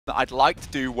that I'd like to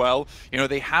do well. You know,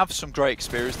 they have some great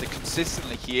experience. They're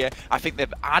consistently here. I think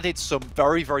they've added some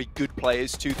very, very good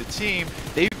players to the team.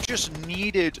 They've just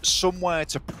needed somewhere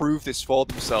to prove this for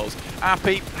themselves.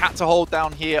 Appy had to hold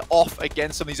down here off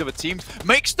against some of these other teams.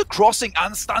 Makes the crossing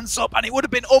and stands up, and it would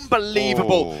have been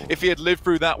unbelievable if he had lived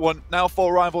through that one. Now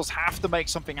 4 rivals have to make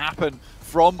something happen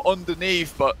from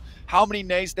underneath, but how many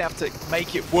nades they have to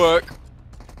make it work?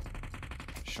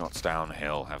 Shots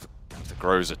downhill have the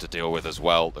Groza to deal with as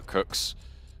well. The Cooks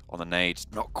on the nades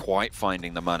not quite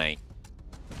finding the money.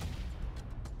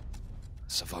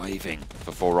 Surviving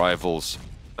for 4 rivals.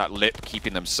 That lip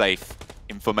keeping them safe.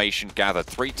 Information gathered.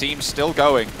 3 teams still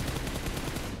going.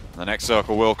 The next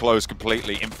circle will close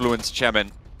completely. Influence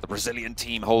Chemin, the Brazilian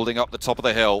team holding up the top of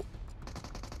the hill.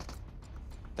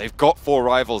 They've got 4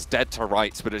 rivals dead to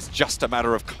rights, but it's just a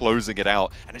matter of closing it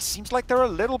out. And it seems like they're a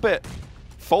little bit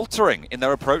faltering in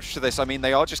their approach to this. I mean,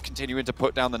 they are just continuing to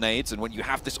put down the nades, and when you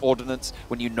have this ordnance,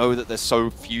 when you know that there's so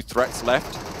few threats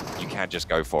left, you can just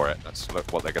go for it. That's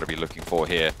what they're going to be looking for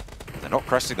here. They're not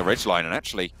cresting the ridgeline and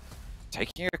actually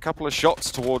taking a couple of shots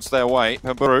towards their way.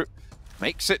 PMGC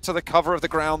makes it to the cover of the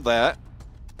ground there.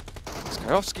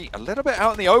 Skayovsky a little bit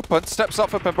out in the open, steps up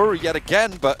for PMGC yet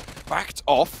again, but backed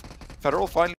off. Federal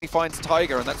finally finds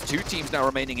Tiger, and that's 2 teams now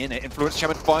remaining in it. Influence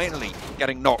Chemin finally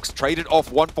getting knocks, traded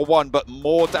off 1 for 1, but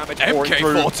more damage pouring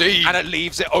through. MK14! And it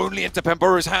leaves it only into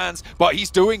PMGC's hands, but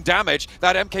he's doing damage.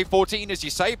 That MK14, as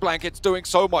you say, Blanket's doing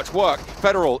so much work.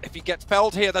 Federal, if he gets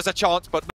felled here, there's a chance, but